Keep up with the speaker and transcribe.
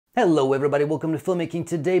Hello everybody, welcome to Filmmaking.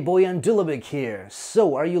 Today, Boyan Dulabic here.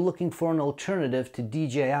 So, are you looking for an alternative to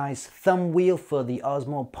DJI's thumb wheel for the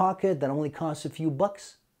Osmo Pocket that only costs a few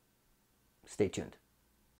bucks? Stay tuned.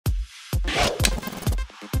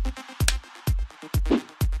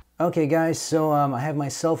 Okay guys, so I have my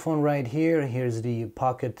cell phone right here. Here's the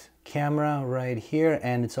pocket camera right here,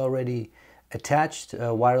 and it's already attached,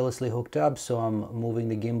 wirelessly hooked up, so I'm moving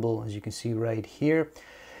the gimbal, as you can see right here.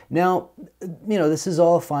 Now, this is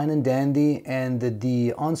all fine and dandy, and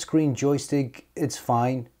the on-screen joystick, it's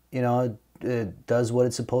fine, it does what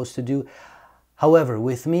it's supposed to do. However,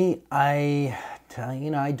 with me, I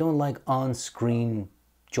don't like on-screen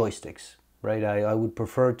joysticks, right? I would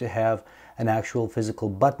prefer to have an actual physical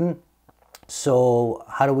button. So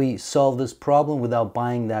how do we solve this problem without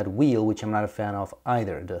buying that wheel, which I'm not a fan of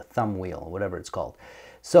either, the thumb wheel, whatever it's called?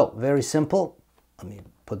 So, very simple. Let me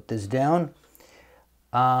put this down.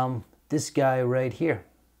 This guy right here.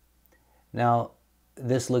 Now,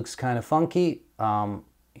 this looks kind of funky. You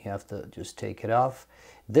have to just take it off.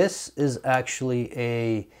 This is actually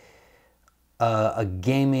a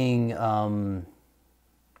gaming,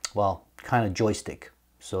 well, kind of joystick.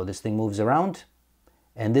 So this thing moves around,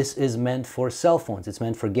 and this is meant for cell phones. It's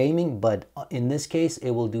meant for gaming, but in this case,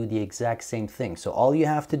 it will do the exact same thing. So all you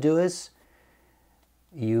have to do is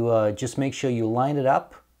you just make sure you line it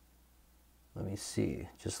up. Let me see,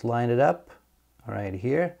 just line it up right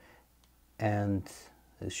here, and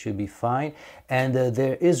this should be fine. And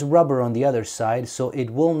there is rubber on the other side, so it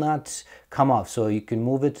will not come off. So you can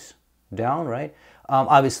move it down, right?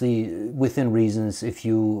 Obviously, within reasons, if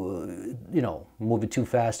you, move it too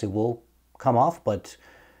fast, it will come off. But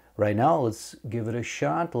right now, let's give it a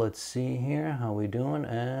shot. Let's see here, how we doing,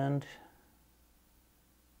 and...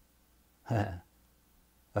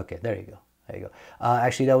 okay, there you go. There you go.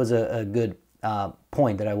 Actually, that was a good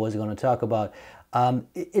point that I was going to talk about.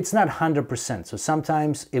 It's not 100%, so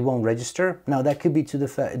sometimes it won't register. Now, that could be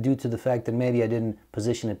due to the fact that maybe I didn't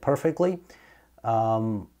position it perfectly.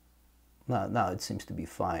 Now it seems to be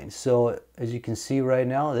fine. So, as you can see right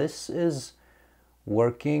now, this is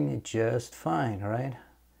working just fine, right?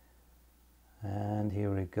 And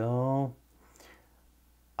here we go.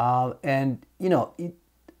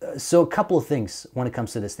 So a couple of things when it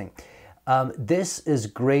comes to this thing. This is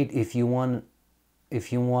great if you want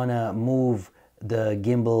to move the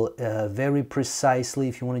gimbal very precisely.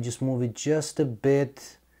 If you want to just move it just a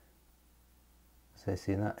bit. So I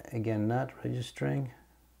see, not registering.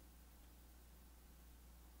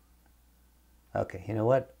 Okay, you know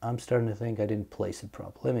what? I'm starting to think I didn't place it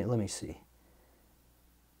properly. Let me see.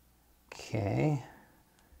 Okay.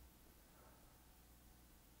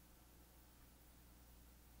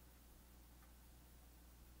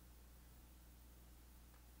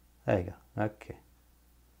 There you go. Okay.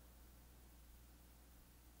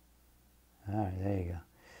 All right, there you go.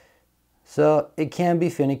 So it can be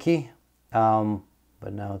finicky,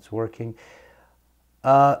 but now it's working.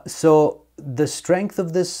 So the strength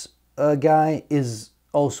of this guy is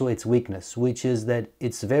also its weakness, which is that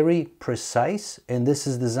it's very precise, and this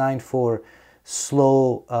is designed for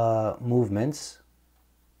slow movements.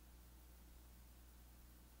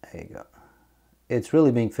 There you go. It's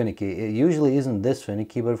really being finicky. It usually isn't this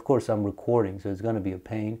finicky, but of course I'm recording, so it's going to be a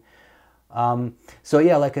pain. So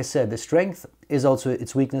yeah, like I said, the strength is also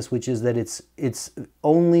its weakness, which is that it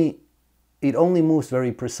only moves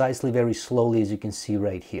very precisely, very slowly, as you can see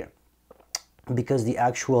right here. Because the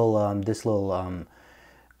actual this little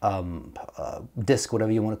disc,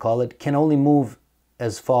 whatever you want to call it, can only move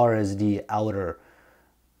as far as the outer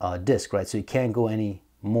disc, right? So you can't go any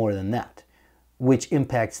more than that, which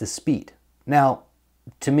impacts the speed. Now,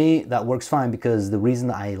 to me, that works fine, because the reason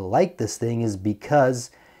I like this thing is because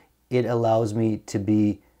it allows me to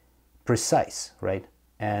be precise, right?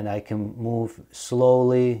 And I can move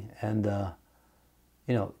slowly and,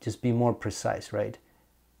 just be more precise, right?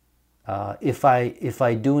 If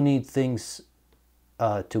I do need things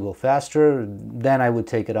to go faster, then I would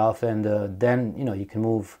take it off, and then, you can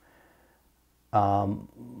move,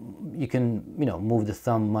 move the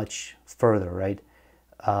thumb much further, right?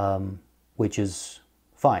 Which is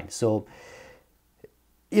fine. So,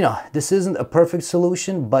 this isn't a perfect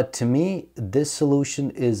solution, but to me, this solution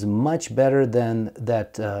is much better than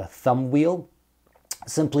that thumb wheel,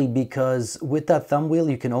 simply because with that thumb wheel,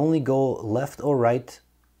 you can only go left or right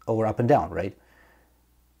or up and down, right?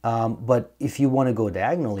 But if you want to go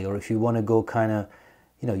diagonally, or if you want to go kind of,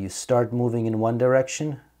 you start moving in one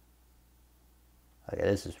direction. Okay,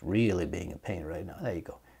 this is really being a pain right now. There you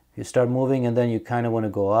go. You start moving, and then you kind of want to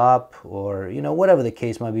go up, or whatever the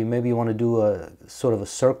case might be. Maybe you want to do a sort of a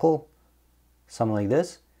circle, something like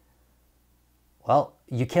this. Well,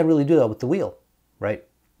 you can't really do that with the wheel, right?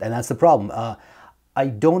 And that's the problem. I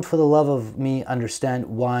don't, for the love of me, understand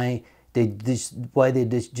why they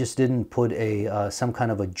just didn't put a some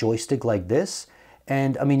kind of a joystick like this.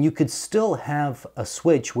 And I mean, you could still have a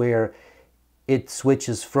switch where it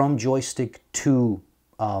switches from joystick to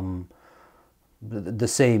the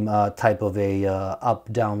same type of a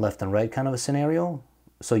up, down, left, and right kind of a scenario.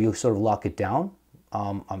 So you sort of lock it down.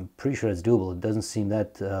 I'm pretty sure it's doable. It doesn't seem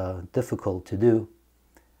that difficult to do.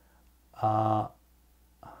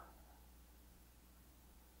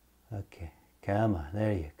 Okay, come on,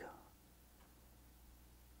 there you go.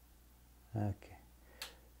 Okay,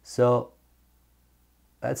 so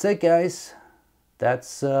that's it, guys.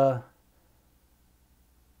 That's the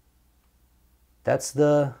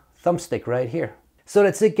thumbstick right here. So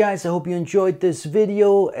that's it, guys. I hope you enjoyed this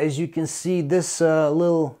video. As you can see, this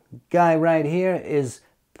little guy right here is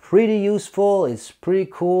pretty useful. It's pretty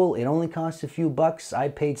cool. It only costs a few bucks. I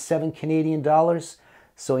paid $7 Canadian.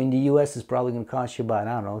 So in the US, it's probably going to cost you about,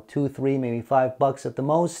 I don't know, 2, 3, maybe $5 at the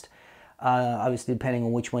most. Obviously, depending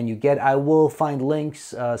on which one you get. I will find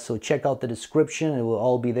links, so check out the description. It will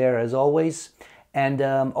all be there as always. And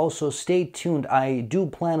also stay tuned. I do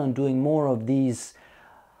plan on doing more of these,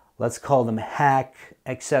 let's call them hack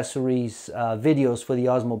accessories videos for the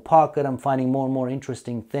Osmo Pocket. I'm finding more and more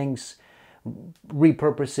interesting things,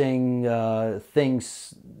 repurposing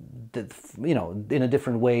things that, you know, in a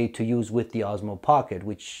different way to use with the Osmo Pocket,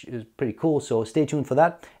 which is pretty cool. So stay tuned for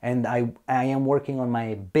that. And I am working on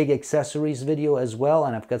my big accessories video as well,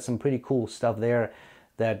 and I've got some pretty cool stuff there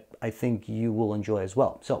that I think you will enjoy as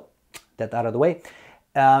well. So that out of the way.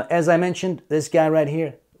 As I mentioned, this guy right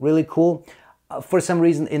here, really cool. For some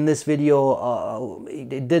reason in this video,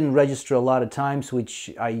 it didn't register a lot of times, which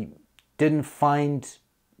I don't find,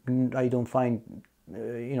 you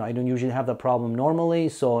know, I don't usually have that problem normally.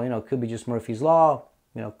 So, you know, it could be just Murphy's Law,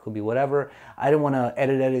 you know, it could be whatever. I don't want to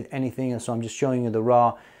edit anything, so I'm just showing you the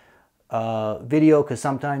raw video, because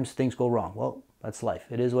sometimes things go wrong. Well, that's life.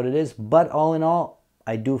 It is what it is. But all in all,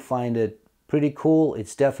 I do find it pretty cool.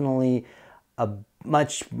 It's definitely a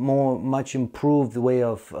much improved way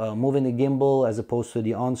of moving the gimbal as opposed to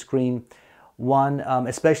the on-screen one,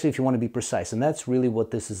 especially if you want to be precise. And that's really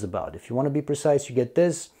what this is about. If you want to be precise, you get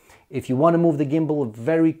this. If you want to move the gimbal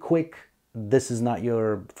very quick, this is not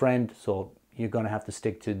your friend, so you're going to have to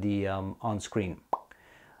stick to the on-screen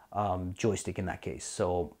joystick in that case.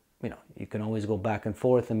 So, you know, you can always go back and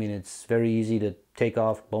forth. I mean, it's very easy to take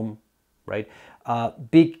off, boom, right?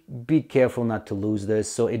 Be careful not to lose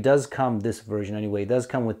this. So it does come, this version anyway, it does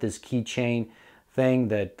come with this keychain thing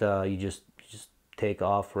that you just take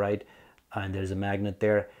off, right? And there's a magnet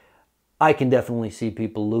there. I can definitely see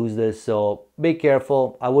people lose this, so be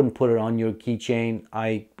careful. I wouldn't put it on your keychain.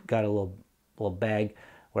 I got a little bag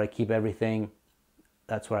where I keep everything.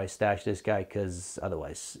 That's where I stash this guy, because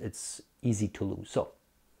otherwise it's easy to lose. So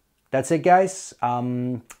that's it, guys.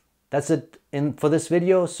 That's it for this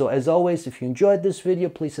video. So as always, if you enjoyed this video,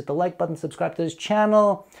 please hit the like button, subscribe to this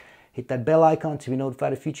channel, hit that bell icon to be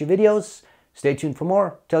notified of future videos. Stay tuned for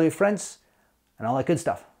more, tell your friends, and all that good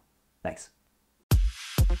stuff. Thanks.